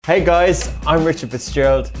Hey guys, I'm Richard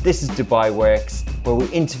Fitzgerald. This is Dubai Works, where we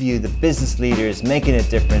interview the business leaders making a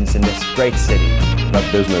difference in this great city.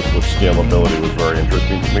 That business with scalability was very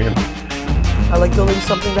interesting to me. I like building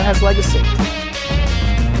something that has legacy.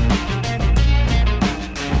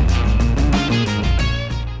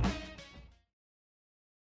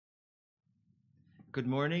 Good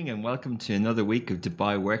morning and welcome to another week of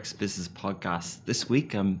Dubai Works Business Podcast. This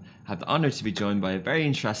week I have the honour to be joined by a very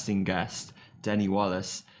interesting guest, Denny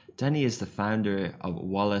Wallace. Denny is the founder of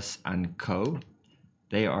Wallace & Co.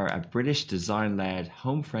 They are a British design-led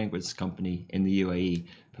home fragrance company in the UAE,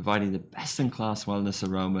 providing the best-in-class wellness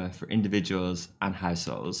aroma for individuals and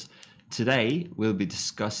households. Today, we'll be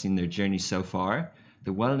discussing their journey so far,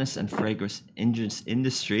 the wellness and fragrance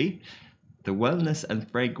industry,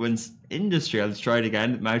 I'll try it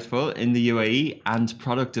again, mouthful, in the UAE, and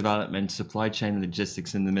product development, supply chain and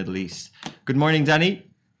logistics in the Middle East. Good morning, Denny.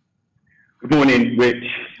 Good morning, Rich.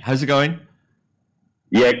 How's it going?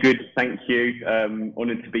 Yeah, good. Thank you.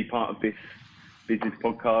 Honoured to be part of this business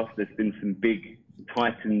podcast. There's been some big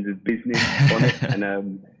titans of business on it,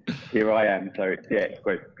 and here I am. So it's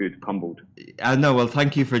great, good, humbled. No, well,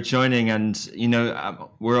 thank you for joining. And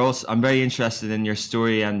I'm very interested in your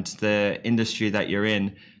story and the industry that you're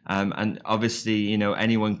in. And obviously,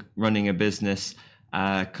 anyone running a business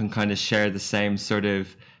can kind of share the same sort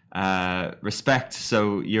of respect.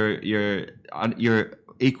 So you're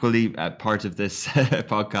equally part of this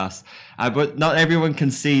podcast, but not everyone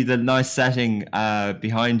can see the nice setting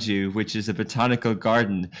behind you, which is a botanical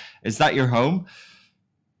garden. Is that your home?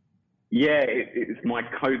 Yeah, it's my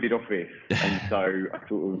COVID office, and so I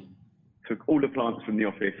sort of took all the plants from the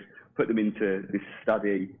office, put them into this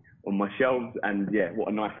study on my shelves, and what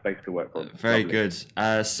a nice space to work on. Very Lovely.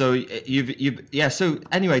 good. So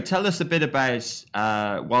anyway, tell us a bit about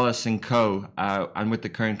Wallace & Co. And with the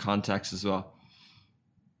current context as well.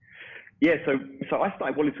 Yeah, so I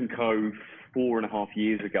started Wallace & Co. 4.5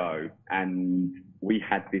 years ago, and we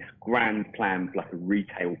had this grand plan for like a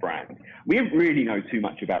retail brand. We didn't really know too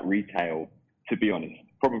much about retail, to be honest.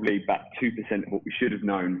 Probably about 2% of what we should have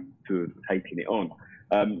known to have taken it on.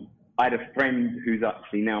 I had a friend who's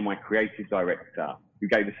actually now my creative director, who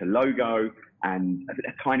gave us a logo and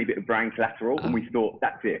a tiny bit of brand collateral, and we thought,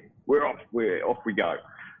 that's it, we're off we go.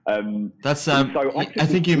 I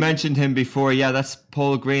think you mentioned him before. Yeah, that's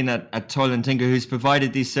Paul Green at Toil & Tinker, who's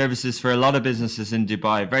provided these services for a lot of businesses in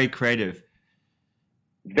Dubai. Very creative.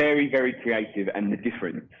 Very, very creative, and the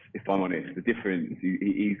difference, if I'm honest,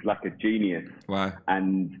 he's like a genius. Wow.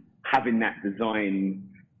 And having that design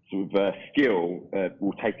sort of skill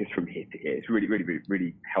will take us from here to here. It's really, really, really,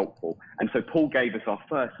 really helpful. And so Paul gave us our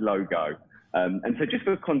first logo. And so just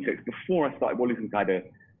for context, before I started Wallace & Co, I had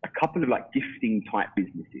a couple of like gifting type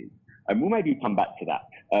businesses, and we'll maybe come back to that.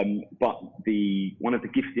 But one of the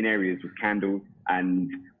gifting areas was candles,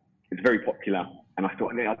 and it's very popular. And I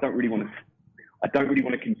thought, I don't really want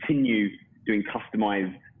to continue doing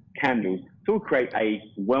customized candles, so we'll create a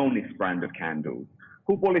wellness brand of candles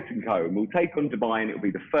called Wallace & Co, and we'll take on Dubai, and it'll be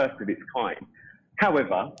the first of its kind.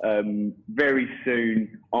 However, very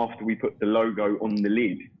soon after we put the logo on the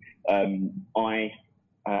lid, I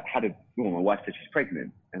had my wife said she's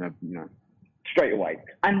pregnant, and straight away.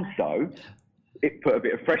 And so it put a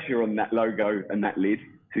bit of pressure on that logo and that lid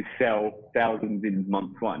to sell thousands in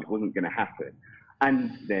month one. It wasn't going to happen.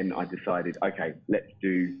 And then I decided, okay,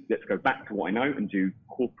 let's go back to what I know and do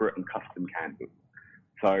corporate and custom candles.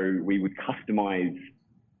 So we would customize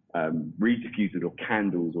reed diffusers or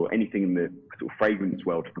candles or anything in the sort of fragrance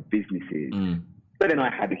world for businesses. But then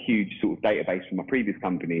I had a huge sort of database from my previous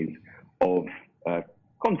companies of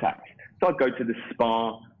contacts. So I'd go to the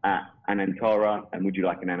spa at Anantara, and would you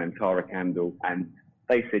like an Anantara candle? And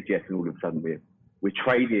they said yes, and all of a sudden we're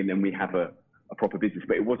trading and we have a proper business,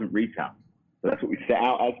 but it wasn't retail. So that's what we set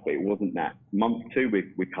out as, but it wasn't that. Month 2,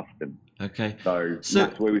 we're custom. Okay. So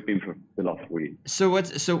that's where we've been for the last 4 years. So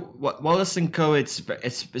what Wallace & Co, it's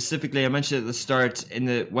specifically, I mentioned at the start, in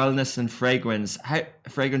the wellness and fragrance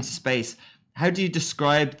space. How do you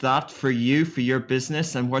describe that for you, for your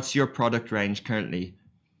business, and what's your product range currently?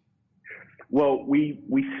 Well, we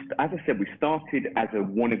as I said, we started as a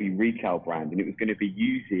wannabe retail brand, and it was going to be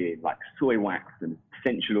using like soy wax and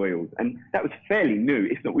essential oils, and that was fairly new.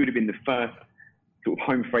 If not, we would have been the first sort of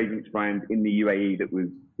home fragrance brand in the UAE that was,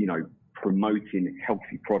 promoting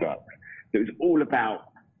healthy products. It was all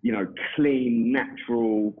about, clean,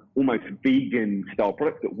 natural, almost vegan style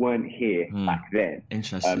products that weren't here back then.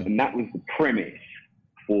 Interesting. And that was the premise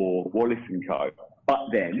for Wallace & Co. But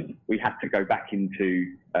then we had to go back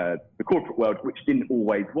into the corporate world, which didn't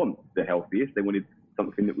always want the healthiest. They wanted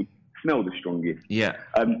something that would smell the strongest. Yeah.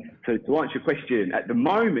 So to answer your question, at the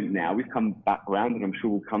moment now, we've come back around, and I'm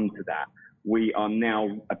sure we'll come to that. We are now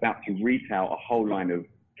about to retail a whole line of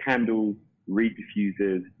candles, reed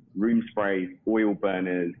diffusers, room sprays, oil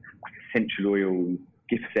burners, essential oils,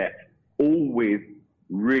 gift sets, all with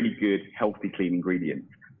really good, healthy, clean ingredients.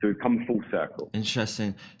 So we've come full circle.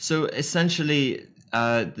 Interesting. So essentially,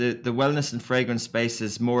 the wellness and fragrance space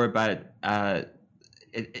is more about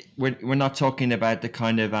we're not talking about the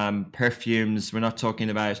kind of perfumes. We're not talking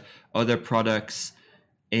about other products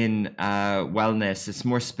in wellness. It's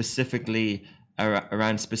more specifically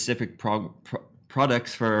around specific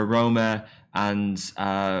products for aroma and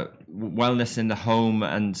wellness in the home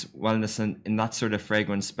and wellness in that sort of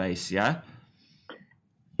fragrance space. Yeah.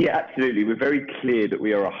 Yeah, absolutely. We're very clear that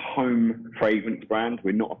we are a home fragrance brand.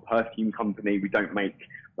 We're not a perfume company. We don't make,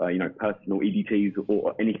 personal EDTs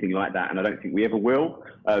or anything like that, and I don't think we ever will.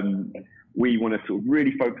 We want to sort of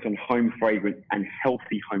really focus on home fragrance and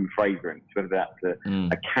healthy home fragrance, whether that's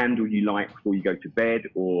a candle you light before you go to bed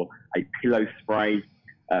or a pillow spray.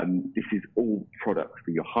 This is all products for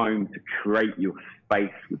your home to create your space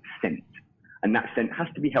with scent, and that scent has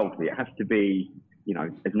to be healthy. It has to be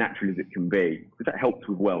as natural as it can be, because that helps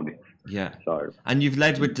with wellness. Yeah. So, and you've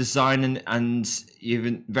led with design and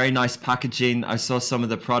you've very nice packaging. I saw some of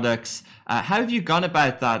the products. How have you gone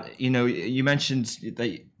about that? You mentioned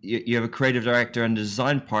that you have a creative director and the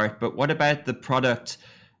design part, but what about the product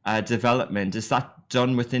development? Is that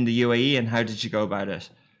done within the UAE, and how did you go about it?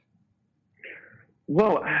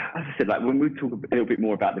 Well, as I said, when we talk a little bit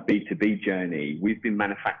more about the B2B journey, we've been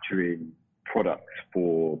manufacturing products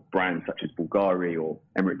for brands such as Bulgari or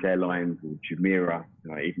Emirates Airlines or Jumeirah,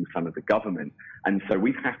 even some of the government. And so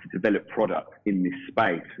we've had to develop products in this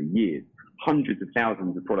space for years. Hundreds of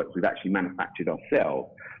thousands of products we've actually manufactured ourselves.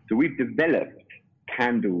 So we've developed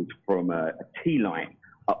candles from a tea light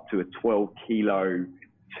up to a 12-kilo,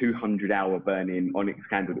 200-hour burning onyx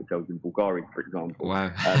candle that sells in Bulgari, for example.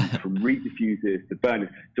 Wow. From reed diffusers to burners.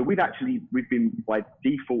 So we've been, by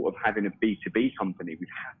default of having a B2B company, we've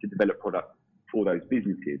had to develop products for those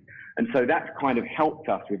businesses. And so that's kind of helped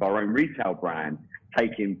us with our own retail brand,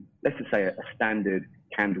 taking, let's just say, a standard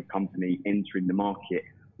candle company entering the market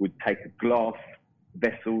would take a glass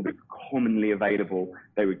vessel that's commonly available.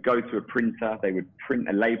 They would go to a printer, they would print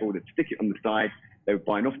a label, they'd stick it on the side, they would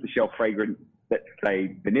buy an off-the-shelf fragrance, let's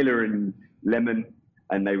say vanilla and lemon,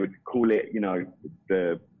 and they would call it,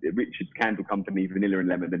 the Richard Candle Company Vanilla and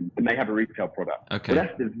Lemon, and they have a retail product. Okay. So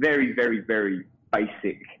that's the very, very, very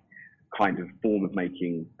basic kind of form of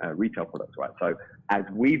making retail products, right? So as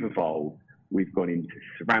we've evolved, we've gone into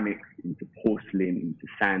ceramics, into porcelain, into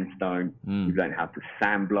sandstone. We've learned how to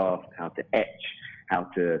sandblast, how to etch, how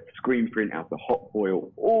to screen print, how to hot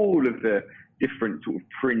foil, all of the different sort of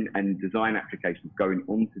print and design applications going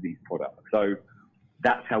onto these products. So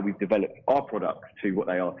that's how we've developed our products to what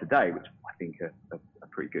they are today, which I think are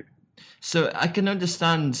pretty good. So I can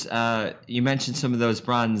understand, you mentioned some of those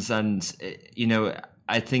brands, and,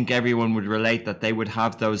 I think everyone would relate that they would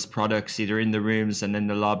have those products either in the rooms and in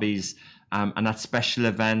the lobbies, and at special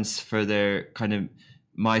events for their kind of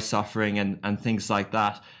mice offering and things like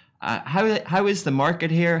that. How is the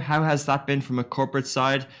market here? How has that been from a corporate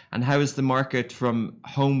side, and how is the market from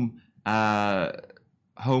home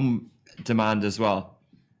demand as well?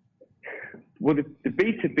 Well, the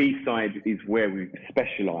B2B side is where we've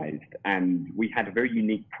specialized, and we had a very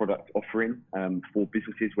unique product offering for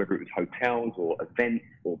businesses, whether it was hotels or events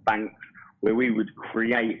or banks, where we would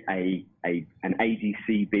create an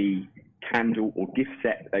ADCB candle or gift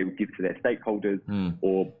set that they would give to their stakeholders.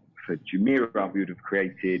 Or for Jumeirah, we would have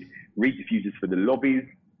created reed diffusers for the lobbies.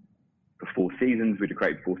 For Four Seasons, we'd have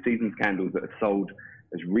created Four Seasons candles that are sold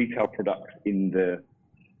as retail products in the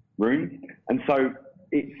room. And so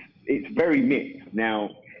it's very mixed.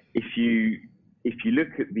 Now, if you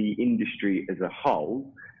look at the industry as a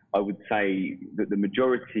whole, I would say that the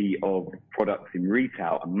majority of products in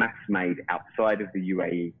retail are mass made outside of the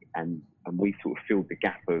UAE, and we sort of filled the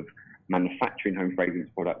gap of manufacturing home fragrance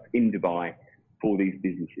products in Dubai for these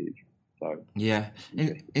businesses. So yeah,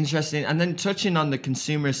 interesting. And then touching on the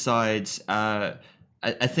consumer side, I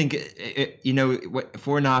think,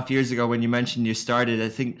 4.5 years ago when you mentioned you started, I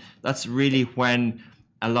think that's really when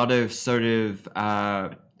a lot of sort of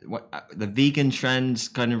the vegan trends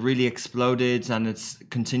kind of really exploded, and it's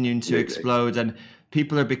continuing to explode, and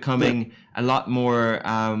people are becoming a lot more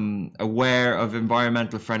aware of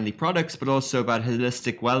environmental friendly products, but also about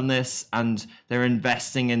holistic wellness, and they're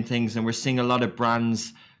investing in things, and we're seeing a lot of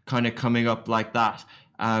brands kind of coming up like that.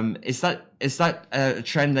 Is that a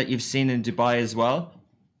trend that you've seen in Dubai as well?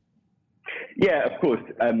 Yeah, of course.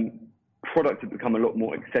 products have become a lot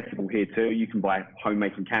more accessible here too. You can buy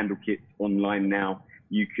homemaking candle kits online now.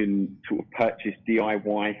 You can sort of purchase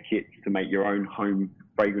DIY kits to make your own home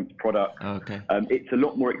fragrance products. Okay. It's a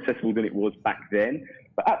lot more accessible than it was back then.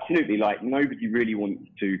 But absolutely, like, nobody really wants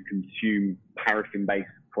to consume paraffin-based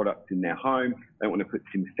products in their home. They don't want to put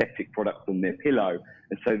synthetic products on their pillow.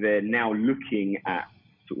 And so they're now looking at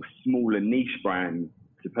sort of smaller niche brands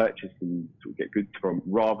to purchase and sort of get goods from,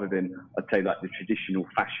 rather than, I'd say, like the traditional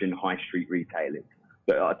fashion high street retailers.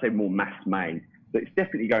 So I'd say more mass made. So it's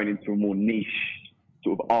definitely going into a more niche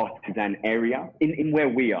sort of artisan area in where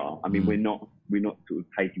we are. I mean, we're not sort of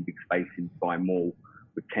taking big space into buy more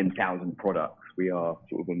with 10,000 products. We are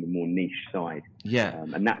sort of on the more niche side. Yeah.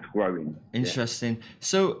 And that's growing. Interesting. Yeah.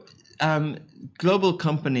 So global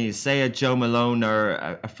companies, say a Joe Malone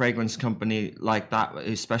or a fragrance company like that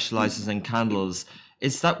who specializes in candles,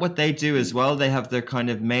 is that what they do as well? They have their kind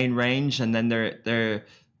of main range, and then they're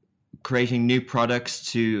creating new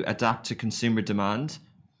products to adapt to consumer demand?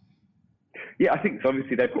 Yeah, I think so.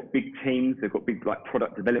 Obviously they've got big teams. They've got big like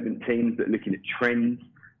product development teams that are looking at trends,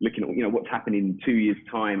 looking at what's happening in 2 years'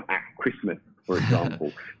 time at Christmas, for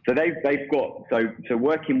example. So they've got so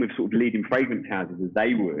working with sort of leading fragrance houses as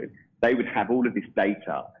they would have all of this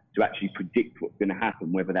data to actually predict what's going to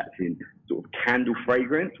happen, whether that's in sort of candle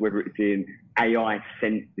fragrance, whether it's in AI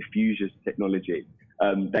scent diffuser technology.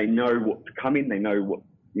 They know what's coming. They know what's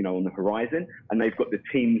on the horizon, and they've got the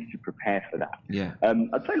teams to prepare for that. Yeah.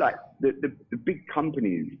 I'd say like the big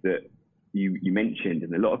companies that you mentioned,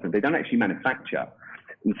 and a lot of them, they don't actually manufacture.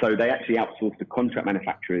 And so they actually outsource to contract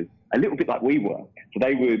manufacturers, a little bit like we were. So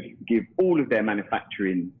they would give all of their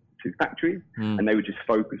manufacturing to factories, and they would just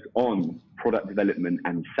focus on product development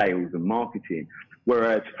and sales and marketing.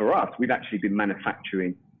 Whereas for us, we've actually been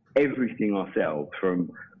manufacturing everything ourselves, from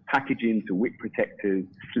packaging to wick protectors,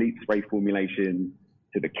 sleep spray formulations,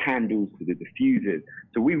 to the candles, to the diffusers.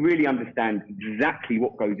 So we really understand exactly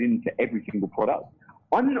what goes into every single product.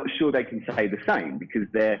 I'm not sure they can say the same, because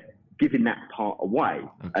they're giving that part away.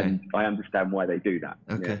 Okay. And I understand why they do that.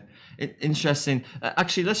 Okay. Yeah. Interesting.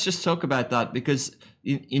 Actually, let's just talk about that, because,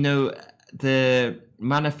 the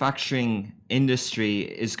manufacturing industry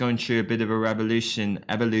is going through a bit of a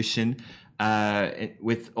evolution,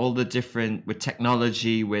 with all the different, with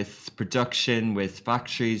technology, with production, with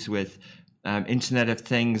factories, with Internet of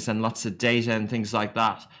Things and lots of data and things like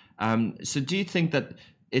that. So do you think that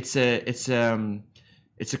it's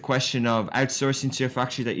a question of outsourcing to a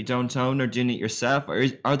factory that you don't own, or doing it yourself, or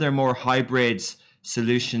are there more hybrid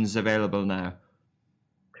solutions available now?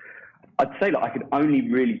 I'd say that I could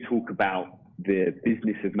only really talk about the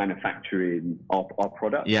business of manufacturing our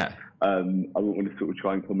product. Yeah. I wouldn't want to sort of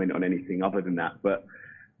try and comment on anything other than that. But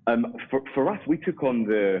for us, we took on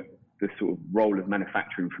the sort of role of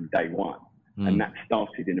manufacturing from day one. And that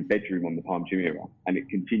started in a bedroom on the Palm Jumeirah, and it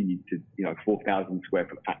continued to 4,000 square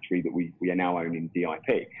foot factory that we are now owning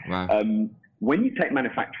DIP. Wow. When you take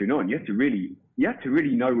manufacturing on, you have to really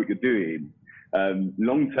know what you're doing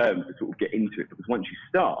long term to sort of get into it, because once you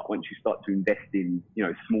start to invest in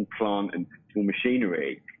small plant and small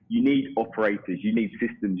machinery, you need operators, you need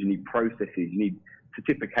systems, you need processes, you need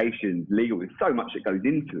certifications, legal. There's so much that goes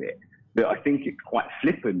into it that I think it's quite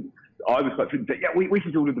flippant. I was quite flippant. Yeah, we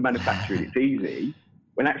should do all of the manufacturing. It's easy.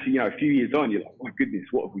 When actually, a few years on, you're like, oh my goodness,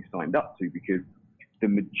 what have we signed up to? Because the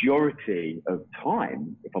majority of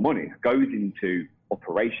time, if I'm honest, goes into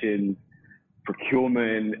operations,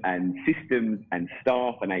 procurement, and systems, and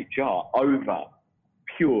staff, and HR over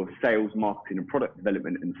pure sales, marketing, and product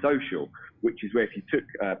development and social. Which is where, if you took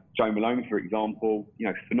Joe Malone, for example,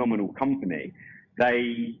 phenomenal company,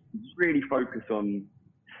 they really focus on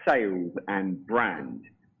sales and brand.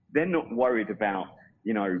 They're not worried about,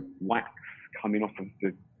 wax coming off of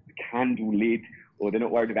the candle lid, or they're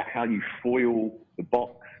not worried about how you foil the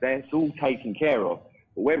box. That's all taken care of.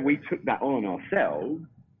 But when we took that on ourselves,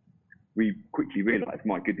 we quickly realized,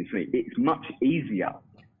 my goodness me, it's much easier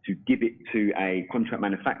to give it to a contract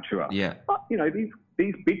manufacturer. Yeah. But,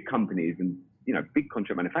 these big companies and, big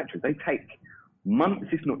contract manufacturers, they take months,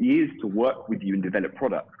 if not years, to work with you and develop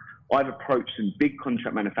products. I've approached some big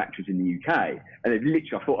contract manufacturers in the UK, and they've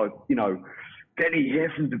literally, I thought, Denny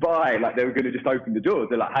here from Dubai, like they were going to just open the doors.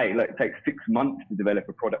 They're like, hey, look, it takes 6 months to develop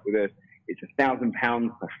a product with us. It's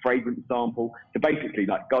 £1,000 per fragrance sample. So basically,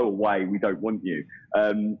 like, go away, we don't want you.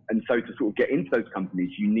 And so to sort of get into those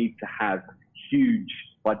companies, you need to have huge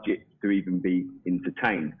budgets to even be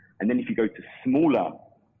entertained. And then if you go to smaller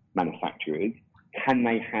manufacturers, can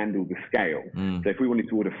they handle the scale? So if we wanted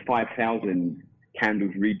to order 5,000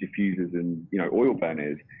 candles, reed diffusers, and oil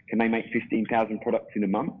burners, can they make 15,000 products in a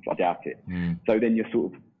month? I doubt it. So then you're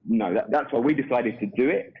sort of no, that's why we decided to do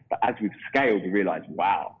it. But as we've scaled, we realized,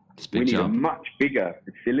 wow, we need a much bigger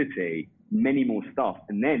facility, many more staff.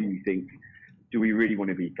 And then you think, do we really want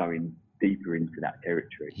to be going deeper into that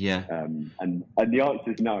territory? Yeah. And the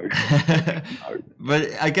answer is no. No.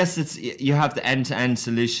 But I guess you have the end-to-end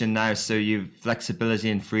solution now, so you've flexibility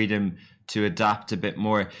and freedom to adapt a bit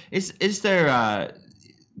more. Is there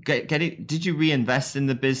did you reinvest in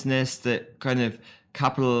the business, that kind of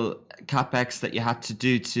capex that you had to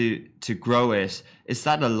do to grow it? Is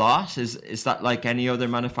that a lot? Is that like any other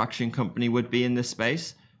manufacturing company would be in this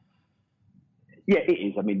space? Yeah, it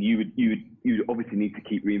is. I mean, you would obviously need to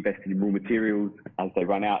keep reinvesting in raw materials as they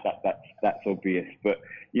run out. That's obvious. But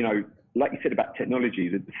like you said about technology,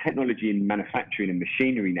 the technology in manufacturing and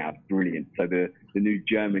machinery now is brilliant. So the new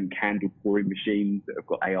German candle pouring machines that have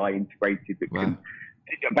got AI integrated that can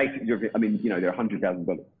basically, I mean, they're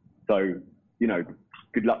 $100,000. So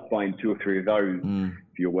good luck buying 2 or 3 of those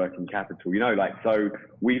for your working capital. So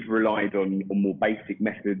we've relied on more basic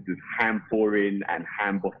methods of hand pouring and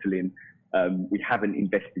hand bottling. We haven't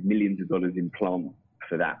invested millions of dollars in plants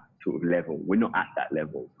for that sort of level. We're not at that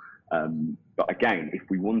level. But again, if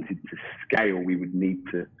we wanted to scale, we would need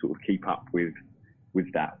to sort of keep up with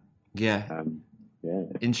that. Yeah.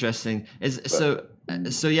 Interesting. So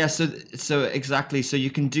exactly. So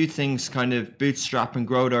you can do things kind of bootstrap and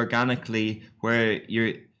grow it organically, where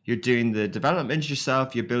you're doing the development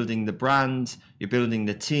yourself, you're building the brand, you're building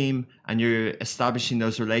the team, and you're establishing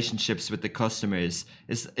those relationships with the customers.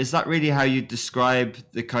 Is that really how you describe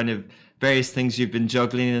the kind of various things you've been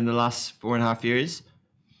juggling in the last 4.5 years?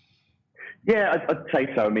 Yeah, I'd say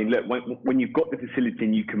so. I mean, look, when you've got the facility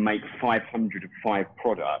and you can make 505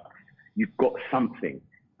 products, you've got something.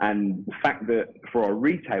 And the fact that for our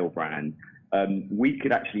retail brand, we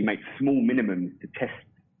could actually make small minimums to test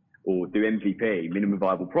or do MVP, minimum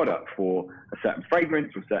viable product, for a certain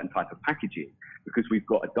fragrance or a certain type of packaging, because we've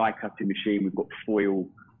got a die cutting machine, we've got foil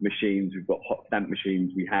machines, we've got hot stamp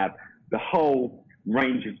machines, we have the whole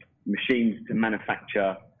range of machines to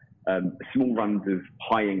manufacture small runs of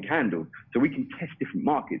high-end candles. So we can test different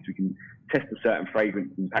markets. We can test a certain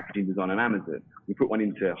fragrance and packaging design on Amazon. We put one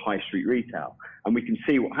into high street retail and we can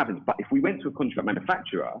see what happens. But if we went to a contract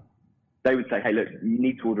manufacturer, they would say, hey, look, you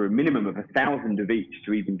need to order a minimum of 1,000 of each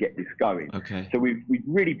to even get this going. Okay. So we've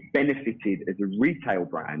really benefited as a retail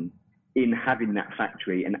brand in having that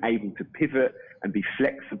factory and able to pivot and be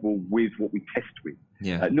flexible with what we test with.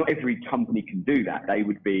 Yeah. Not every company can do that. They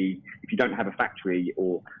would be, if you don't have a factory,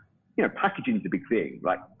 or packaging is a big thing.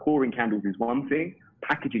 Like pouring candles is one thing,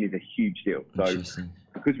 packaging is a huge deal. So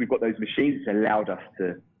because we've got those machines, it's allowed us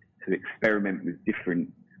to experiment with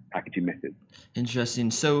different packaging methods. Interesting.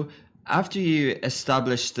 So after you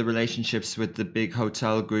established the relationships with the big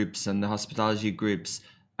hotel groups and the hospitality groups,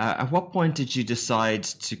 at what point did you decide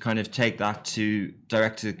to kind of take that to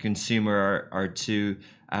direct to the consumer or to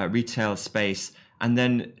retail space? And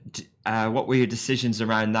then what were your decisions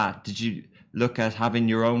around that? Did you look at having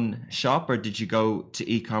your own shop, or did you go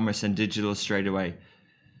to e-commerce and digital straight away?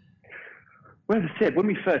 Well, as I said, when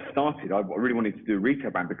we first started, I really wanted to do a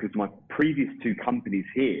retail brand because my previous 2 companies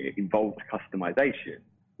here involved customization,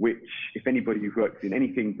 which, if anybody who works in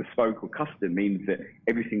anything bespoke or custom, means that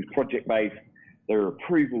everything's project-based. There are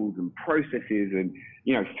approvals and processes and,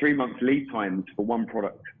 3 months lead times for one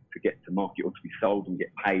product to get to market or to be sold and get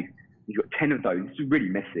paid. You've got 10 of those. It's really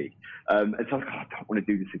messy. And so I don't want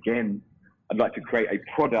to do this again. I'd like to create a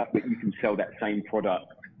product that you can sell that same product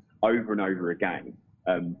over and over again.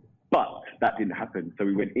 But that didn't happen. So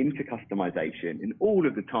we went into customization, and all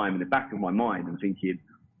of the time in the back of my mind, I'm thinking,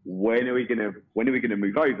 when are we going to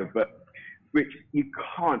move over? But Rich, you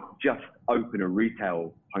can't just open a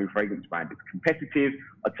retail home fragrance brand. It's competitive.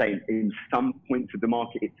 I'd say in some points of the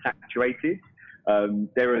market, it's saturated.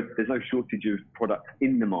 There's no shortage of products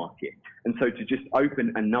in the market. And so to just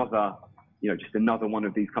open another, just another one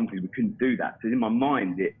of these companies, we couldn't do that. So in my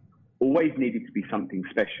mind, it always needed to be something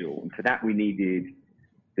special. And for that, we needed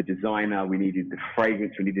the designer, we needed the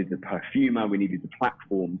fragrance, we needed the perfumer, we needed the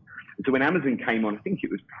platform. And so when Amazon came on, I think it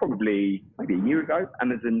was probably maybe a year ago,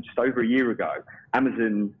 just over a year ago,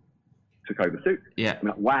 Amazon took over Souq. Yeah. I'm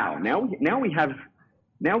like, wow, now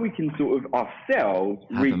we can sort of ourselves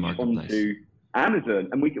reach onto Amazon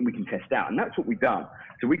and we can test out. And that's what we've done.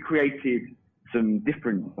 So we created some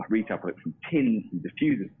different retail products, from tins and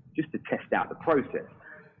diffusers, just to test out the process.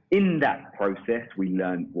 In that process, we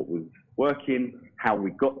learned what was working, how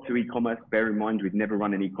we got to e-commerce. Bear in mind, we'd never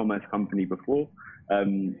run an e-commerce company before.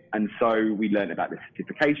 And so we learned about the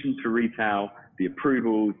certifications for retail, the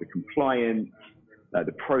approvals, the compliance,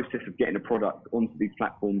 the process of getting a product onto these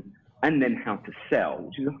platforms. and then how to sell,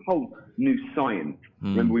 which is a whole new science.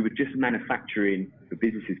 Remember, we were just manufacturing for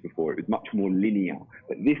businesses before. It was much more linear,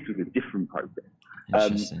 but this was a different process.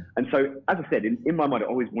 And so, as I said, in my mind, I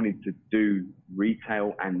always wanted to do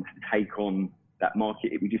retail and take on that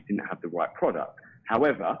market. We just didn't have the right product.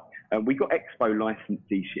 However, we got Expo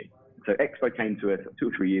licensee-ship. So Expo came to us 2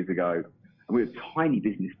 or 3 years ago, and we were a tiny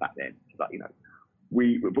business back then. Like, you know,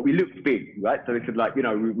 but we looked big, right? So they said, like, you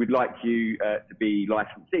know, we'd like you to be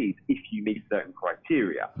licensees if you meet certain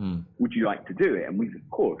criteria. Would you like to do it? And we, of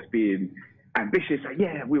course, being ambitious, like,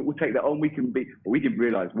 yeah, we'll take that on. We can be, but we didn't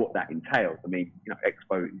realize what that entails. I mean, you know,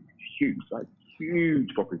 Expo is huge, like huge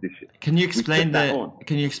proposition. Can you explain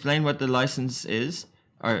what the license is?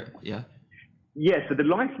 Or Yeah, so the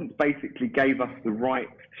license basically gave us the right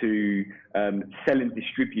to sell and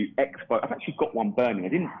distribute Expo. I've actually got one burning. I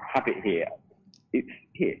didn't have it here. It's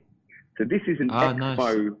here. So this is an Expo. Nice.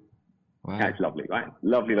 Wow. Yeah, it's lovely, right?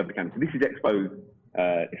 Lovely, lovely camera. So this is Expo's.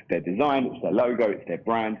 It's their design, it's their logo, it's their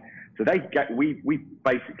brand. So we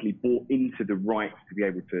basically bought into the rights to be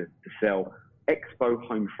able to sell Expo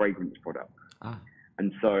home fragrance products.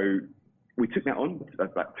 And so we took that on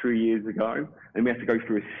about 3 years ago, and we had to go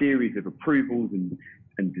through a series of approvals and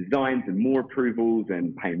designs and more approvals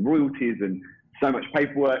and paying royalties and so much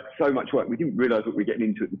paperwork, so much work. We didn't realize what we were getting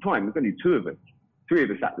into at the time. There was only 2 of us, 3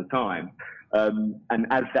 of us at the time. And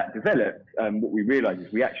as that developed, what we realized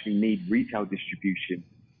is we actually need retail distribution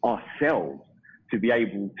ourselves to be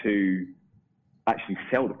able to actually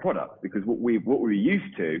sell the product. Because what we were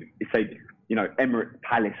used to is, say, you know, Emirates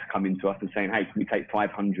Palace coming to us and saying, hey, can we take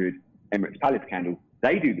 500 Emirates Palace candles?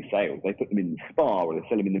 They do the sales. They put them in the spa or they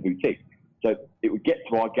sell them in the boutique. So it would get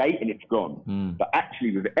to our gate and it's gone. But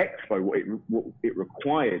actually with Expo, what it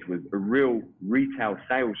required was a real retail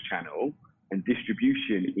sales channel and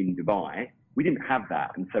distribution in Dubai. We didn't have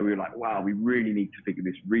that. And so we were like, wow, we really need to figure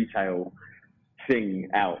this retail thing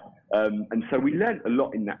out. And so we learned a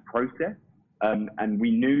lot in that process. And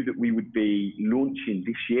we knew that we would be launching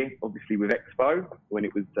this year, obviously with Expo, when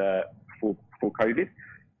it was before COVID.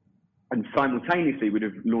 And simultaneously, we'd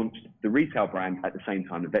have launched the retail brand at the same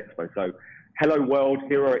time as Expo. So, hello world,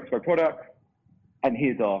 here are Expo products, and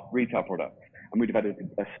here's our retail products. And we'd have had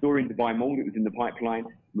a store in Dubai Mall that was in the pipeline.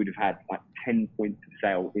 We'd have had like 10 points of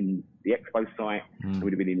sale in the Expo site. And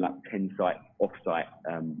we'd have been in like 10 sites off-site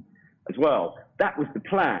as well. That was the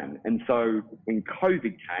plan. And so when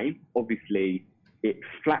COVID came, obviously it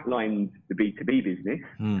flatlined the B2B business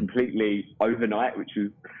completely overnight, which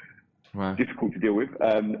was difficult to deal with.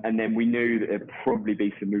 And then we knew that there'd probably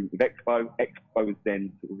be some movement with Expo. Expo was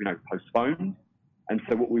then sort of, you know, postponed. And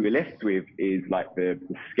so what we were left with is like the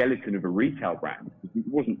skeleton of a retail brand. It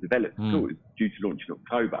wasn't developed at all. It was due to launch in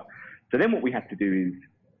October. So then what we had to do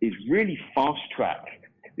is really fast track.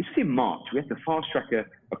 This was in March. We had to fast track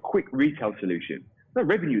a quick retail solution. The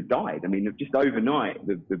revenue died. I mean, just overnight,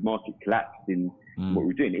 the market collapsed in what we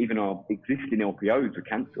were doing. Even our existing LPOs were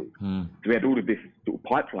cancelled. So we had all of this sort of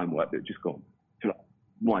pipeline work that had just gone. So like,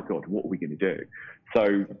 my God, what are we going to do?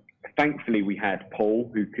 So thankfully, we had Paul,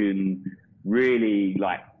 who can really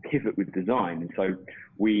like pivot with design. And so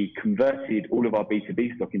we converted all of our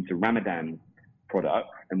B2B stock into Ramadan products,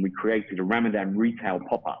 and we created a Ramadan retail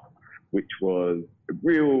pop-up, which was a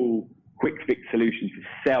real quick fix solution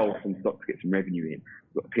to sell some stock to get some revenue in.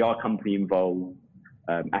 We've got a PR company involved.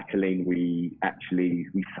 Ataline, we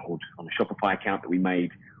sold on a Shopify account that we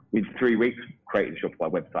made within 3 weeks, created a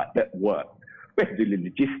Shopify website that worked. We had to do the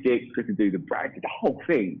logistics, we had to do the brand, the whole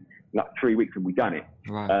thing, like 3 weeks, and we done it.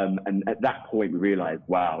 Right. And at that point, we realized,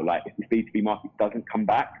 wow, like if the B2B market doesn't come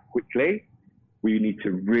back quickly, we need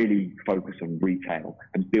to really focus on retail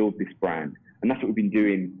and build this brand. And that's what we've been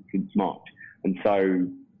doing since March. And so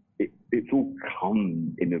it's all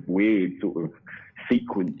come in a weird sort of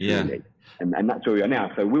sequence, really. And that's where we are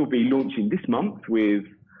now. So we'll be launching this month with,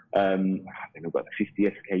 I think we've got 50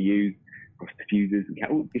 SKUs across diffusers and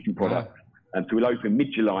all different products. So we'll open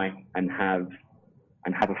mid-July and have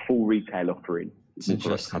a full retail offering. It's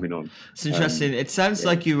interesting. Coming on. It's interesting. It sounds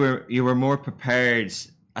like you were more prepared.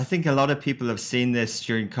 I think a lot of people have seen this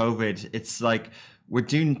during COVID. It's like we're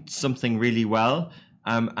doing something really well.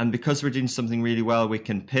 And because we're doing something really well, we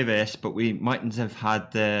can pivot, but we mightn't have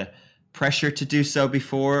had the pressure to do so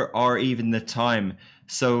before, or even the time.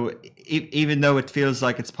 So even though it feels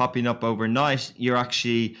like it's popping up overnight, you're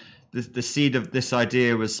actually, the seed of this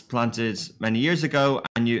idea was planted many years ago,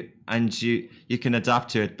 and you can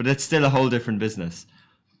adapt to it, but it's still a whole different business.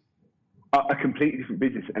 A completely different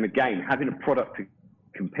business. And again, having a product to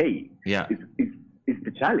compete is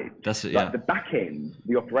the challenge. That's it, like the back end,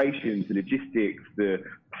 the operations, the logistics, the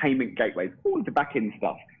payment gateways, all of the back end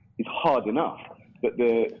stuff is hard enough. But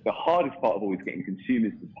the hardest part of all is getting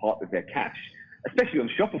consumers to part with their cash, especially on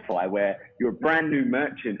Shopify, where you're a brand new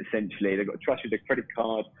merchant, essentially. They've got to trust you with their credit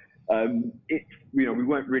card. We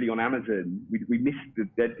weren't really on Amazon. We missed the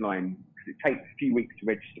deadline because it takes a few weeks to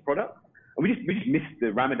register products. And we just missed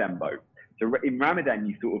the Ramadan boat. So in Ramadan,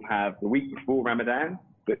 you sort of have the week before Ramadan,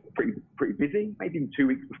 but pretty busy, maybe even 2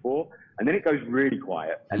 weeks before. And then it goes really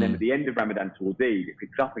quiet. And then at the end of Ramadan towards Eid, it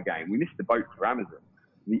picks up again. We missed the boat for Amazon.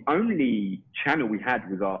 The only channel we had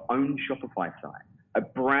was our own Shopify site, a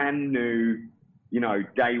brand new,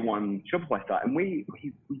 day one Shopify site. And we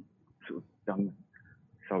sort of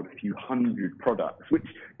sold a few hundred products, which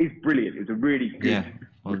is brilliant. It was a really good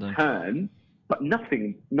return, but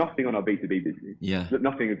nothing on our B2B business. Yeah.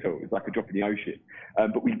 Nothing at all. It's like a drop in the ocean.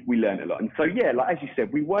 But we learned a lot. And so, like as you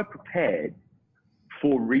said, we were prepared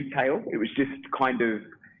for retail. It was just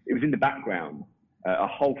it was in the background. Our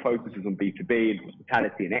whole focus was on B2B and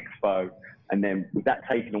hospitality and expo. And then with that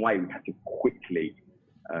taken away, we had to quickly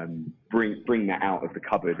bring that out of the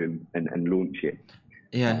cupboard and launch it.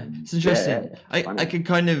 Yeah, it's interesting. Yeah, I can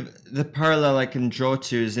the parallel I can draw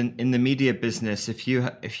to is in the media business. If you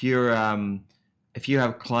have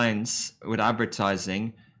clients with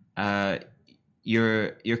advertising,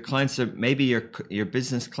 your clients are maybe your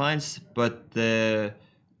business clients, but the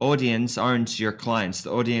audience aren't your clients.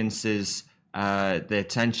 The audience is the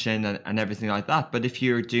attention and everything like that. But if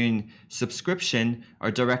you're doing subscription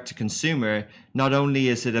or direct to consumer, not only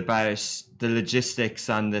is it about the logistics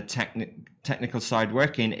and the technical side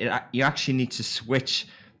working, you actually need to switch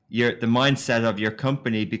the mindset of your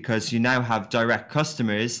company, because you now have direct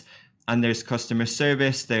customers and there's customer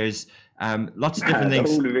service, there's lots of different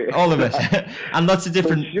things, all of it. And lots of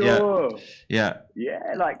different, yeah,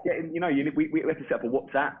 like getting, we had to set up a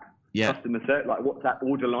WhatsApp customer service, like WhatsApp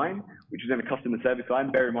order line, which is then a customer service line.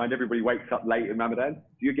 Bear in mind, everybody wakes up late in Ramadan,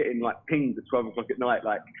 so you're getting like pings at 12 o'clock at night,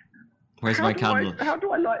 like, where's my candle? How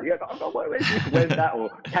do I like it? Where's that? Or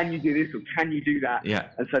can you do this? Or can you do that? Yeah.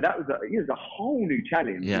 And so that was a whole new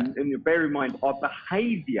challenge. Yeah. And bear in mind, our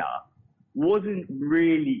behaviour wasn't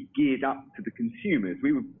really geared up to the consumers.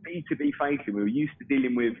 We were B2B facing. We were used to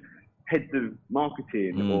dealing with heads of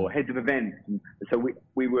marketing or heads of events. And so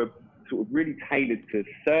we were sort of really tailored to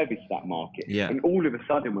service that market. Yeah. And all of a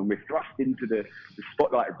sudden, when we're thrust into the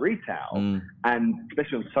spotlight of retail, and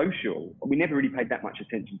especially on social, we never really paid that much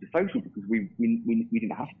attention to social because we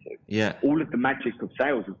didn't have to. Yeah. All of the magic of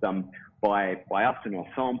sales was done by us and our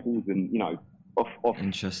samples and, off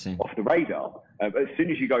the radar. But as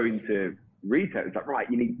soon as you go into retail, it's like, right,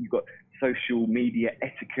 you've got social media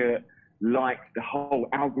etiquette, like the whole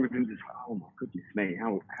algorithms. It's like, oh my goodness me,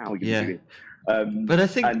 how are you going to do this? But I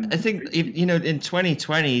think in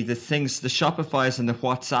 2020, the Shopify's and the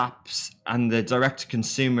WhatsApps and the direct to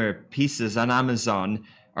consumer pieces and Amazon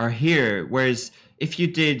are here. Whereas if you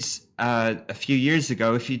did a few years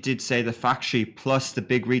ago, if you did say the factory plus the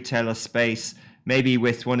big retailer space, maybe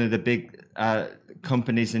with one of the big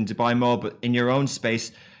companies in Dubai Mall, but in your own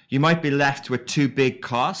space, you might be left with two big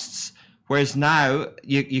costs. Whereas now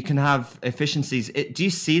you can have efficiencies. Do you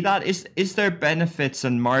see that? Is there benefits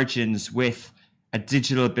and margins with a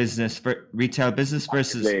digital business for retail business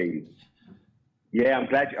versus? Yeah, I'm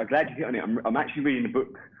glad you hit on it. I'm actually reading a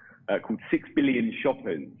book called 6 Billion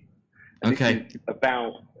Shoppers. And okay. This is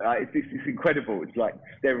about it's incredible. It's like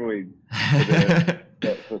steroids.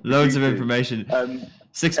 For Loads of information.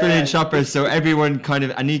 6 billion shoppers. So everyone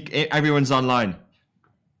everyone's online.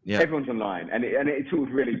 Yeah. Everyone's online, and it sort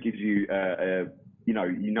of really gives you,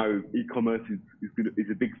 e-commerce is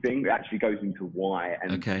a big thing. It actually goes into why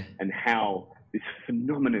and how this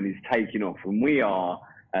phenomenon is taking off. And we are,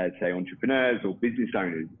 say, entrepreneurs or business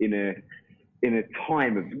owners in a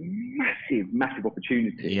time of massive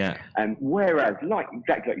opportunity. Yeah. And whereas,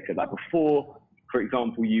 exactly like you said, like before, for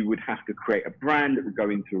example, you would have to create a brand that would go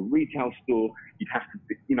into a retail store. You'd have to,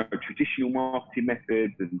 traditional marketing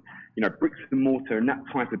methods and, bricks and mortar and that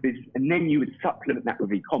type of business. And then you would supplement that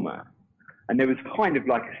with e-commerce. And there was kind of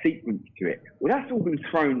like a sequence to it. Well, that's all been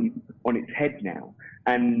thrown on its head now.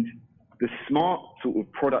 And the smart sort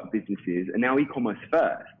of product businesses are now e-commerce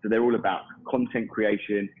first. So they're all about content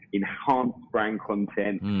creation, enhanced brand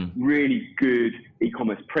content, really good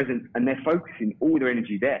e-commerce presence, and they're focusing all their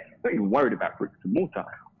energy there. They're not even worried about bricks and mortar.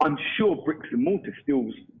 I'm sure bricks and mortar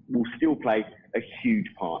will still play a huge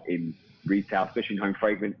part in retail, especially in home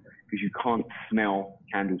fragrance, because you can't smell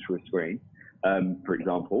candles through a screen, for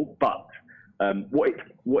example. But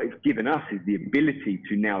what it's given us is the ability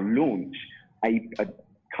to now launch a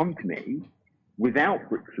company without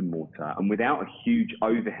bricks and mortar and without a huge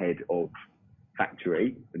overhead of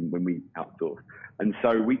factory and when we outsource. And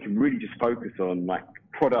so we can really just focus on like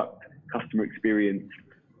product, customer experience,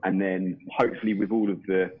 and then hopefully with all of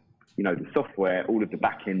the, the software, all of the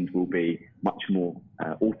back end will be much more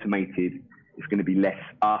automated. It's going to be less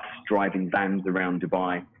us driving vans around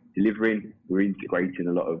Dubai delivering. We're integrating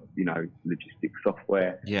a lot of, logistics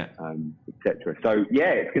software, etc. So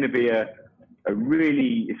yeah, it's going to be a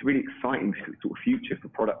really exciting sort of future for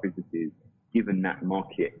product businesses, given that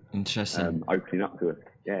market opening up to us.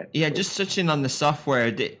 Yeah, just touching on the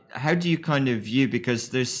software, how do you kind of view, because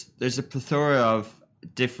there's a plethora of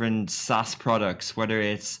different SaaS products, whether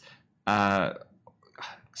it's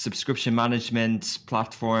subscription management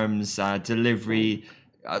platforms, delivery,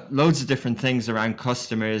 loads of different things around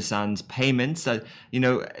customers and payments. I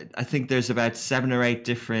think there's about 7 or 8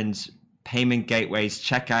 different payment gateways,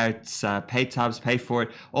 checkouts, pay tabs, pay for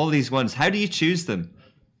it, all these ones. How do you choose them?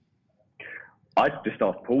 I'd just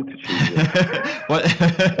ask Paul to choose it. What?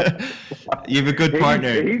 You have a good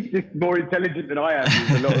partner. He's just more intelligent than I am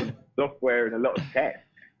with a lot of software and a lot of tech.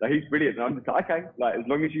 So he's brilliant. And I'm just like, okay, like as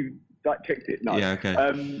long as you checked it. No. Yeah, okay.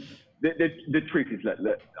 The truth is,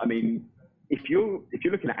 look, I mean, if you're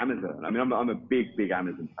looking at Amazon, I mean, I'm a big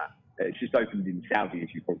Amazon fan. It's just opened in Saudi, as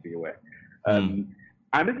you're probably aware.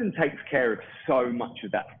 Amazon takes care of so much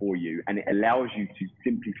of that for you, and it allows you to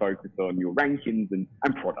simply focus on your rankings and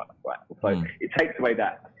products, right? So it takes away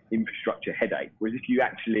that infrastructure headache. Whereas if you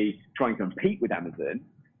actually try and compete with Amazon,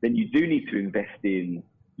 then you do need to invest in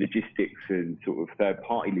logistics and sort of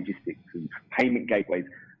third-party logistics and payment gateways,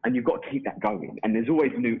 and you've got to keep that going. And there's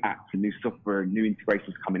always new apps and new software and new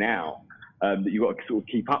integrations coming out that you've got to sort of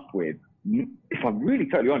keep up with. If I'm really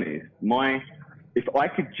totally honest, if I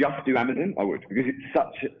could just do Amazon, I would, because it's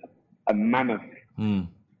such a mammoth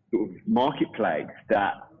sort of marketplace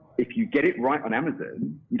that if you get it right on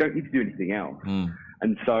Amazon, you don't need to do anything else.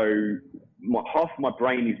 And so half of my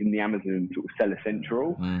brain is in the Amazon sort of Seller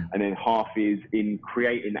Central, and then half is in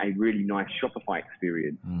creating a really nice Shopify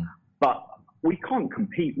experience. But we can't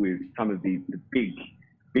compete with some of the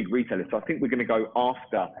big retailers. So I think we're going to go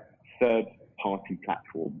after third-party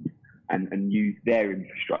platforms and use their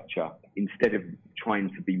infrastructure instead of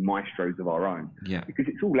trying to be maestros of our own. Yeah. Because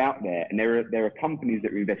it's all out there, and there are companies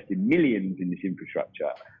that are investing millions in this infrastructure.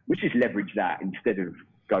 We just leverage that instead of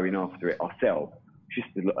going after it ourselves. Just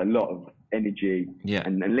a lot of energy. Yeah.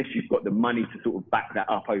 And unless you've got the money to sort of back that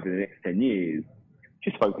up over the next 10 years,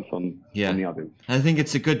 just focus on the others. I think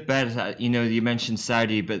it's a good bet. You mentioned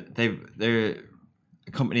Saudi, but they're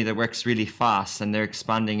a company that works really fast, and they're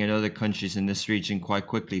expanding in other countries in this region quite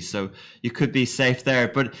quickly. So you could be safe there.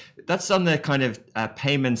 But that's on the kind of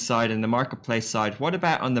payment side and the marketplace side. What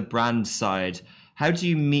about on the brand side? How do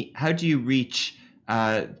you reach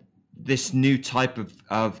this new type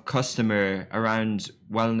of customer around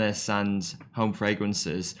wellness and home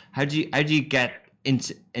fragrances? How do you get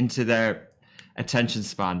into their attention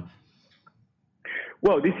span?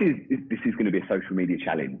 Well, this is going to be a social media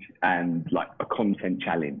challenge and like a content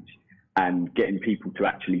challenge, and getting people to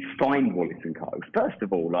actually find Wallace & Co. First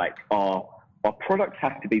of all, like our products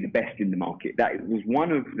have to be the best in the market. That was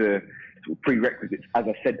one of the sort of prerequisites, as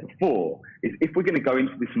I said before, is if we're going to go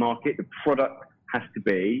into this market, the product has to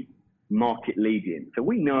be market leading. So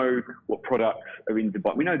we know what products are in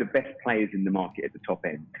Dubai. We know the best players in the market at the top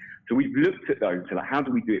end. So we've looked at those. So like, how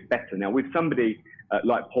do we do it better? Now, with somebody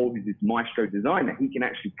like Paul, who's this maestro designer, he can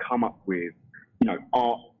actually come up with,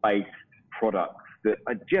 art-based products that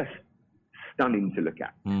are just stunning to look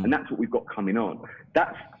at. And that's what we've got coming on.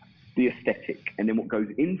 That's the aesthetic. And then what goes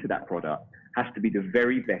into that product has to be the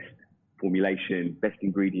very best formulation, best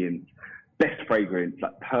ingredients, best fragrance,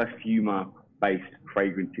 like perfumer-based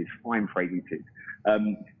fragrances, fine fragrances.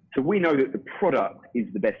 So we know that the product is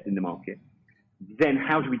the best in the market. Then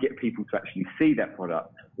how do we get people to actually see that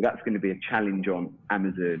product? Well, that's going to be a challenge on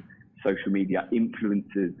Amazon, social media,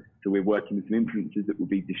 influencers. So we're working with some influencers that will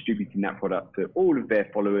be distributing that product to all of their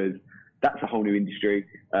followers. That's a whole new industry.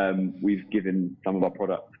 We've given some of our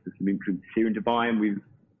products to some influencers here in Dubai, and we've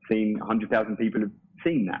seen 100,000 people have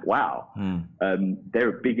seen that. Wow. There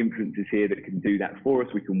are big influencers here that can do that for us.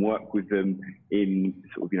 We can work with them in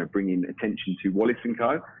sort of, bringing attention to Wallace &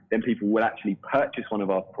 Co. Then people will actually purchase one of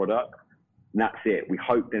our products, and that's it. We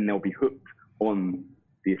hope then they'll be hooked on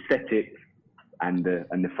the aesthetics and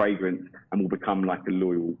the fragrance, and will become like a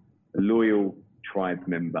loyal tribe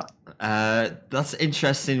member. That's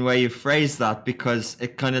interesting way you phrase that, because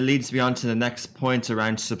it kind of leads me on to the next point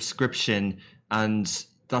around subscription and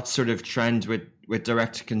that sort of trend with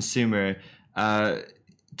direct to consumer.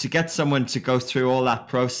 To get someone to go through all that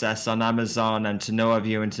process on Amazon and to know of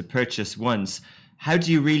you and to purchase once, how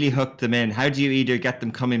do you really hook them in? How do you either get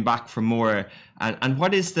them coming back for more? And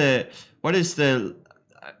what is the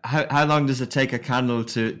how long does it take a candle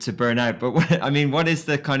to burn out? But what is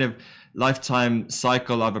the kind of lifetime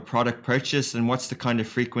cycle of a product purchase, and what's the kind of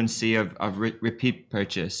frequency of repeat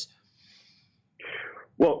purchase?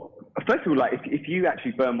 Well, first of all, like if you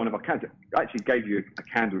actually burn one of our candles, I actually gave you a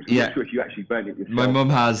candle. So I'm not sure if you actually burned it yourself. My mum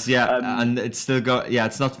has, and it's still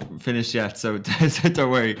it's not finished yet, so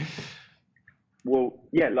don't worry. Well,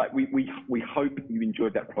 yeah, like we hope you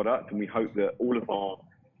enjoyed that product, and we hope that all of our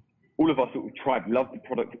sort of tribe love the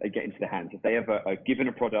product that they get into their hands. If they ever are given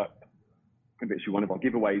a product, actually one of our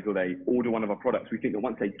giveaways, or they order one of our products, we think that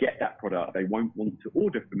once they get that product, they won't want to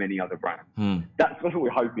order from any other brand. That's what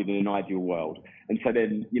we're hoping in an ideal world. And so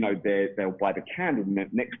then, they'll buy the candle,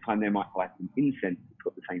 and next time they might buy some incense that's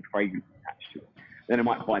got the same fragrance attached to it. Then they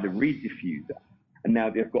might buy the reed diffuser, and now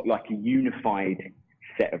they've got like a unified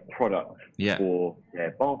set of products for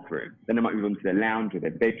their bathroom. Then they might move on to their lounge or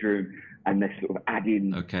their bedroom, and they're sort of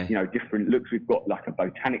adding, different looks. We've got like a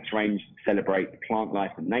botanics range to celebrate plant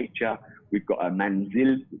life and nature. We've got a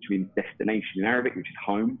manzil, which means destination in Arabic, which is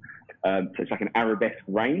home. So it's like an arabesque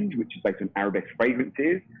range, which is based on arabesque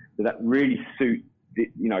fragrances. So that really suits,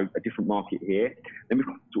 a different market here. Then we've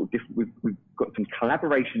got we've got some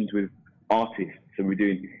collaborations with artists. So we're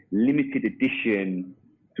doing limited edition.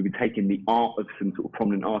 So we're taking the art of some sort of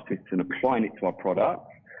prominent artists and applying it to our product.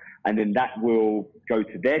 And then that will go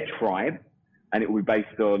to their tribe, and it will be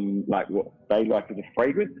based on like what they like as a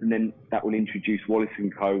fragrance. And then that will introduce Wallace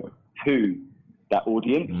 & Co. to that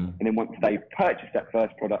audience. And then once they purchase that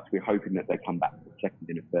first product, we're hoping that they come back for the second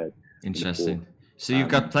and a third. Interesting. So you've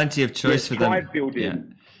got plenty of choice for them. Tribe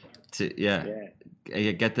building.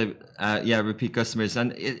 Get the repeat customers,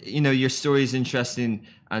 and your story is interesting,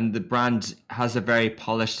 and the brand has a very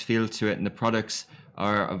polished feel to it, and the products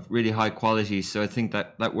are of really high quality. So I think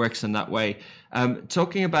that works in that way.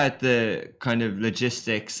 Talking about the kind of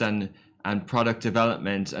logistics and product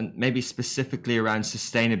development, and maybe specifically around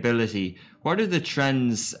sustainability, what are the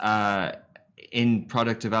trends in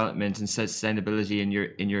product development and sustainability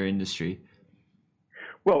in your industry?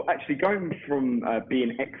 Well, actually, going from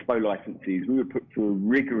being expo licensees, we were put through a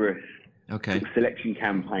rigorous sort of selection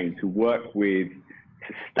campaign to work with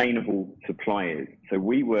sustainable suppliers. So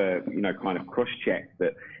we were, kind of cross-checked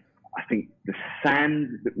that I think the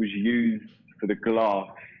sand that was used for the glass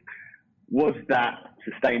was that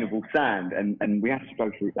sustainable sand. And we had to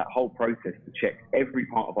go through that whole process to check every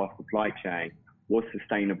part of our supply chain was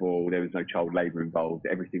sustainable. There was no child labour involved.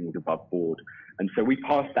 Everything was above board. And so we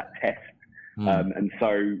passed that test. And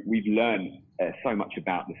so we've learned so much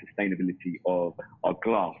about the sustainability of our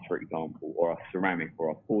glass, for example, or our ceramic, or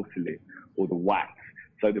our porcelain, or the wax.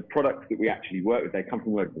 So the products that we actually work with, they come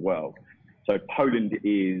from all over the world. So Poland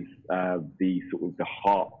is the sort of the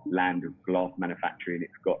heartland of glass manufacturing.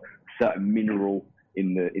 It's got certain mineral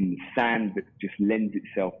in the sand that just lends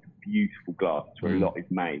itself to beautiful glass, where a lot is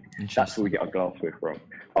made. That's where we get our glassware from.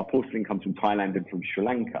 Our porcelain comes from Thailand and from Sri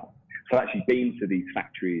Lanka. So I've actually been to these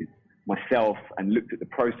factories myself and looked at the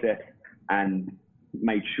process and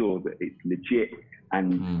made sure that it's legit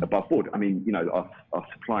and above board. I mean, our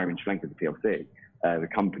supplier in Sri Lanka, the PLC, the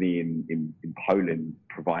company in Poland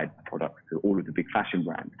provides products to all of the big fashion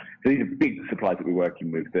brands. So these are big suppliers that we're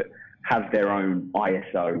working with that have their own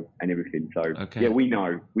ISO and everything. So we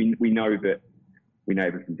know that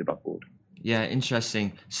everything's above board. Yeah,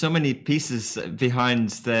 interesting. So many pieces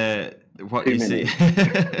behind what you see.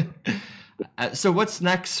 So what's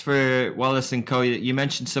next for Wallace & Co? You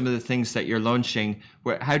mentioned some of the things that you're launching.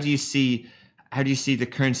 How do you see the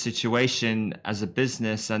current situation as a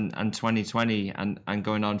business and 2020 and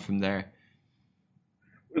going on from there?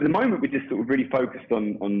 At the moment, we're just sort of really focused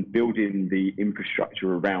on building the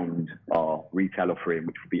infrastructure around our retail offering,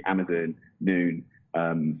 which would be Amazon, Noon,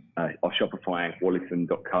 our Shopify,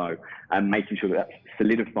 Wallace&Co, and making sure that that's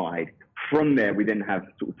solidified. From there, we then have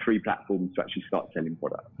sort of 3 platforms to actually start selling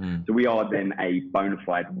products. So we are then a bona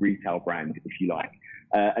fide retail brand, if you like.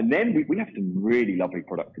 And then we have some really lovely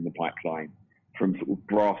products in the pipeline, from sort of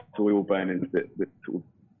brass oil burners that sort of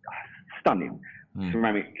stunning,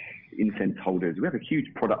 ceramic incense holders. We have a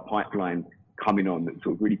huge product pipeline coming on that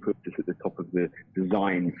sort of really puts us at the top of the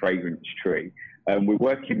design fragrance tree. We're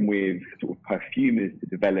working with sort of perfumers to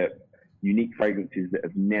develop unique fragrances that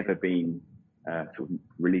have never been sort of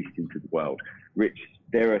released into the world. Rich,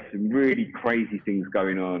 there are some really crazy things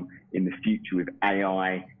going on in the future with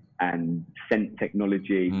AI and scent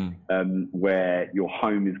technology, where your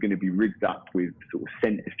home is going to be rigged up with sort of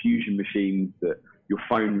scent diffusion machines that your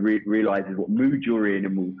phone realizes what mood you're in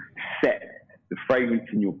and will set the fragrance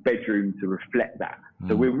in your bedroom to reflect that.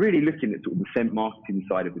 So we're really looking at sort of the scent marketing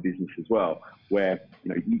side of the business as well, where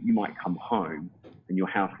you might come home and your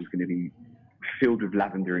house is going to be filled with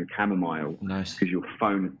lavender and chamomile Nice. because your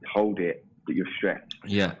phone told it that you're stressed.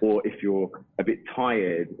 Yeah. Or if you're a bit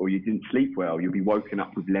tired or you didn't sleep well, you'll be woken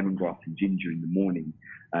up with lemongrass and ginger in the morning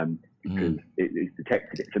because it's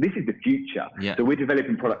detected it. So this is the future. Yeah. So we're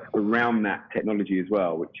developing products around that technology as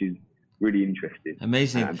well, which is really interesting.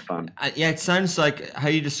 Amazing. And fun. Yeah, it sounds like how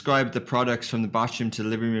you described the products from the bathroom to the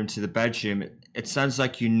living room to the bedroom. It sounds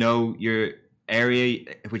like you know your area,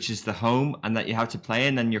 which is the home, and that you have to play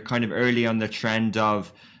in, and you're kind of early on the trend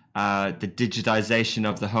of the digitization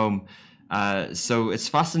of the home. So it's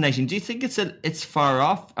fascinating. Do you think it's far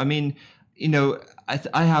off? I mean, you know,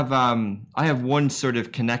 I have one sort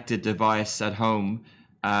of connected device at home,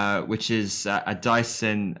 which is a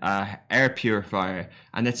Dyson air purifier,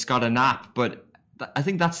 and it's got an app. But I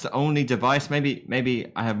think that's the only device. Maybe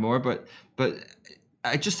I have more, but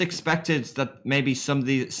I just expected that maybe some of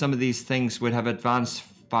these things would have advanced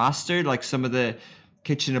faster, like some of the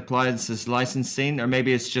kitchen appliances licensing, or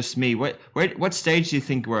maybe it's just me. What stage do you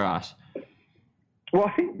think we're at? Well,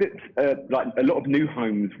 I think that like a lot of new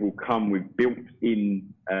homes will come with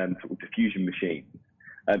built-in sort of diffusion machines.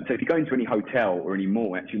 So if you go into any hotel or any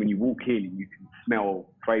mall, actually, when you walk in, you can smell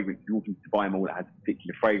fragrance. You walk into Dubai Mall, it has a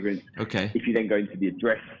particular fragrance. Okay. If you then go into the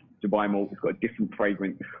address Dubai Mall, it's got a different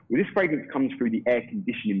fragrance. Well, this fragrance comes through the air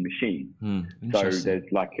conditioning machine. So there's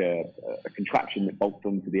like a contraption that bolts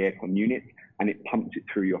onto the aircon unit, and it pumps it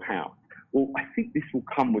through your house. Well, I think this will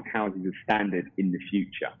come with houses as standard in the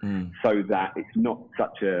future, so that it's not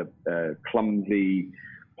such a clumsy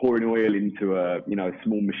pouring oil into a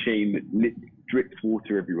small machine that drips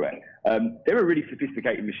water everywhere. There are really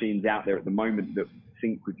sophisticated machines out there at the moment that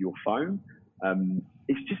sync with your phone.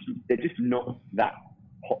 They're just not that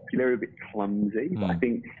popular, a bit clumsy. But I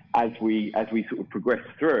think as we sort of progress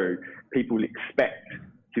through, people will expect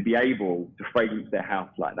to be able to fragrance their house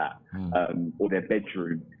like that, or their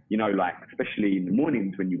bedroom. You know, like especially in the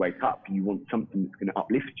mornings when you wake up, you want something that's going to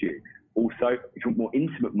uplift you. Also, if you want more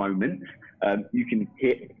intimate moments, you can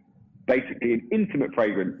hit basically an intimate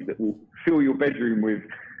fragrance that will fill your bedroom with,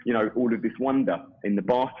 all of this wonder in the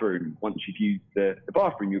bathroom. Once you've used the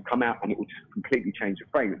bathroom, you'll come out and it will just completely change the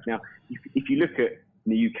fragrance. Now, if you look at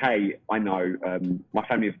in the UK, I know my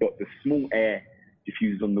family have got the small air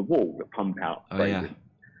diffusers on the wall that pump out fragrance.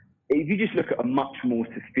 If you just look at a much more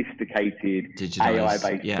sophisticated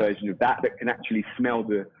AI-based version of that can actually smell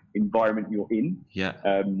the environment you're in,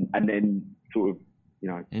 and then sort of,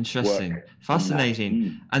 interesting,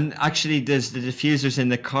 fascinating. And actually, there's the diffusers in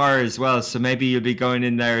the car as well, so maybe you'll be going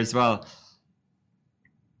in there as well.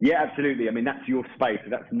 Yeah, absolutely. I mean, that's your space. So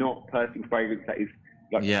that's not personal fragrance. That is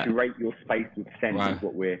like curate your space with scent is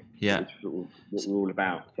what we're sort of what we're all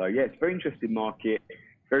about. So yeah, it's a very interesting market,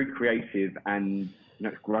 very creative, and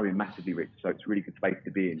it's growing massively, Rich. So it's a really good space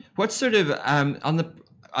to be in. What sort of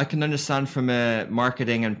I can understand from a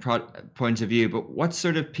marketing and point of view, but what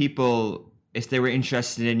sort of people, if they were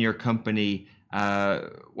interested in your company,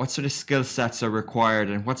 what sort of skill sets are required,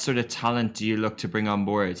 and what sort of talent do you look to bring on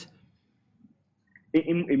board?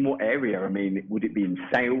 In what area? I mean, would it be in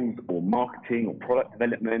sales or marketing or product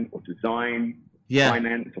development or design,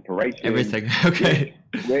 finance, operations? Everything. Okay.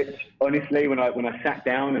 Which honestly, when I sat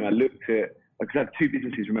down and I looked at, because I have two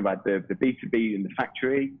businesses, remember, I had the B2B in the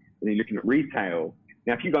factory, and then you're looking at retail.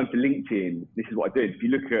 Now, if you go into LinkedIn, this is what I did. If you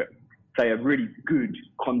look at, say, a really good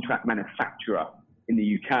contract manufacturer in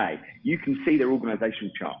the UK, you can see their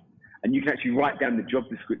organizational chart, and you can actually write down the job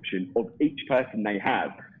description of each person they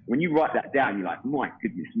have. When you write that down, you're like, my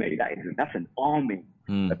goodness me, that's an army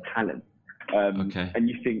of talent. And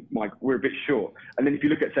you think, Mike, we're a bit short. And then if you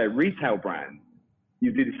look at, say, a retail brand,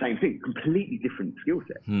 you do the same thing, completely different skill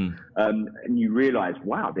set. And you realize,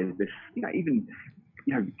 wow, there's this, even,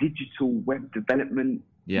 digital web development,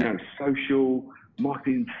 social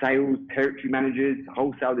marketing, sales, territory managers,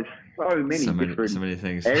 wholesale. There's so many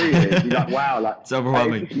things. Areas. You're like, wow, it's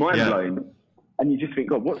overwhelming. It's mind blowing. And you just think,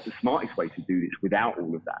 God, what's the smartest way to do this without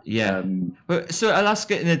all of that? But so I'll ask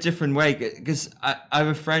it in a different way, because I have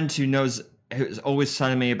a friend who's always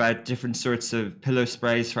telling me about different sorts of pillow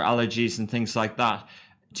sprays for allergies and things like that.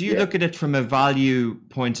 Do you look at it from a value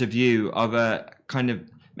point of view of a kind of,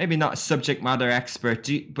 maybe not a subject matter expert,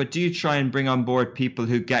 but do you try and bring on board people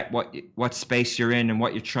who get what space you're in and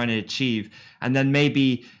what you're trying to achieve? And then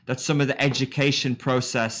maybe that some of the education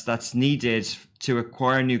process that's needed to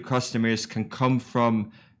acquire new customers can come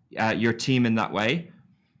from your team in that way?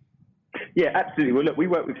 Yeah, absolutely. Well, look, we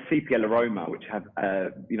work with CPL Aroma, which have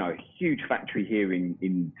a huge factory here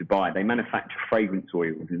in Dubai. They manufacture fragrance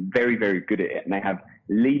oils and very, very good at it. And they have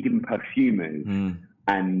leading perfumers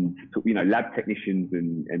and lab technicians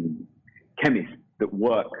and chemists that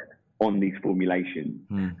work on these formulations.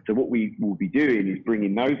 So what we will be doing is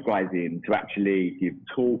bringing those guys in to actually give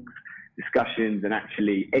talks, discussions, and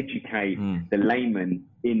actually educate the layman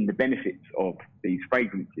in the benefits of these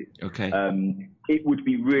fragrances. Okay. It would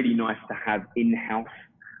be really nice to have in-house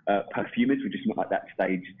perfumers. We're just not at that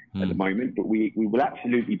stage at the moment, but we will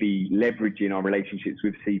absolutely be leveraging our relationships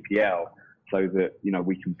with CPL so that, you know,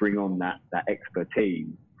 we can bring on that expertise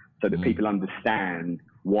so that people understand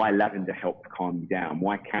why lavender helps calm you down,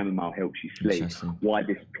 why chamomile helps you sleep, why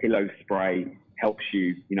this pillow spray helps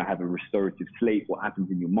you, you know, have a restorative sleep, what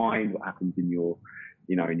happens in your mind, what happens in your,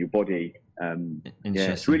 you know, in your body.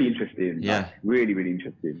 Yeah, it's really interesting. Yeah. Like, really, really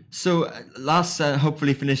interesting. So last,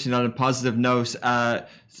 hopefully finishing on a positive note, how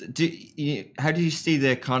do you see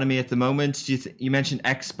the economy at the moment? You mentioned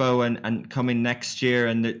Expo and coming next year,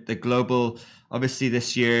 and the global, obviously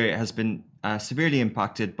this year has been severely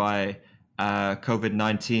impacted by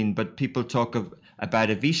COVID-19, but people talk about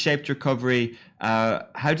a V-shaped recovery.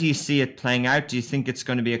 How do you see it playing out? Do you think it's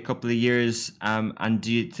going to be a couple of years? And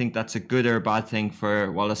do you think that's a good or a bad thing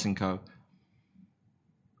for Wallace & Co?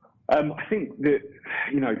 I think that,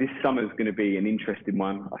 you know, this summer is going to be an interesting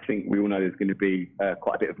one. I think we all know there's going to be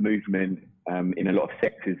quite a bit of movement in a lot of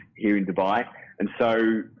sectors here in Dubai. And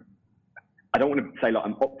so I don't want to say like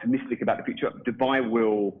I'm optimistic about the future. Dubai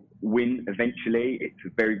will win eventually. It's a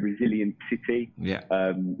very resilient city. Yeah.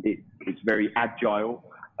 It's very agile.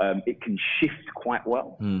 It can shift quite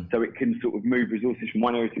well. So it can sort of move resources from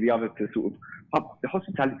one area to the other to sort of, the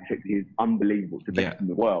hospitality sector is unbelievable. It's the best in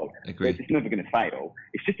the world. Agreed. It's never going to fail.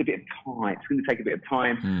 It's just a bit of time. It's going to take a bit of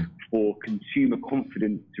time for consumer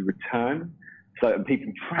confidence to return. So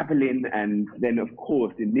people traveling, and then of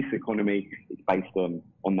course in this economy, it's based on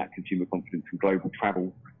that consumer confidence and global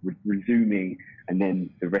travel resuming, and then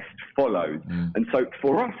the rest follows. And so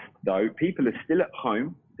for us though, people are still at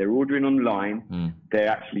home. They're ordering online. They're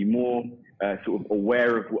actually more sort of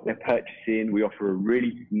aware of what they're purchasing. We offer a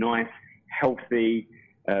really nice, healthy,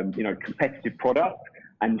 you know, competitive product.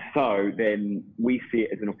 And so then we see it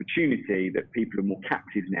as an opportunity that people are more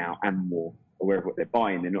captive now and more aware of what they're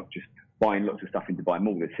buying. They're not just buying lots of stuff in Dubai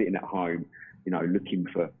Mall. They're sitting at home, you know, looking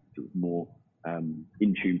for sort of more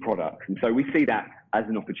in-tune products. And so we see that as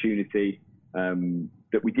an opportunity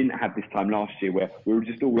that we didn't have this time last year, where we were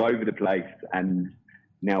just all over the place, and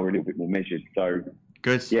now we're a little bit more measured. So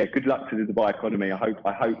good. Yeah, good luck to the Dubai economy. I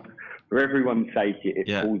hope for everyone's sake it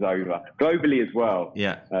falls over globally as well.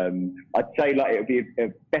 Yeah. I'd say like it would be a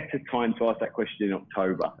better time to ask that question in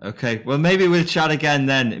October. Okay. Well, maybe we'll chat again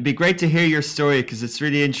then. It'd be great to hear your story, because it's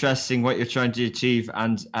really interesting what you're trying to achieve,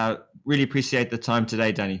 and really appreciate the time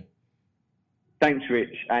today, Danny. Thanks,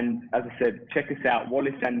 Rich. And as I said, check us out,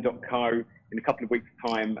 wallaceand.co, in a couple of weeks'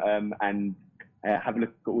 time, and have a look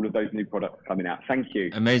at all of those new products coming out. Thank you.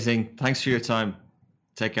 Amazing. Thanks for your time.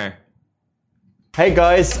 Take care. Hey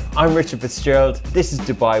guys, I'm Richard Fitzgerald. This is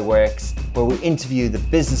Dubai Works, where we interview the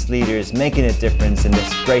business leaders making a difference in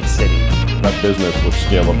this great city. That business with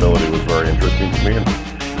scalability was very interesting to me.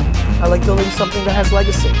 I like building something that has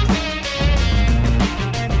legacy.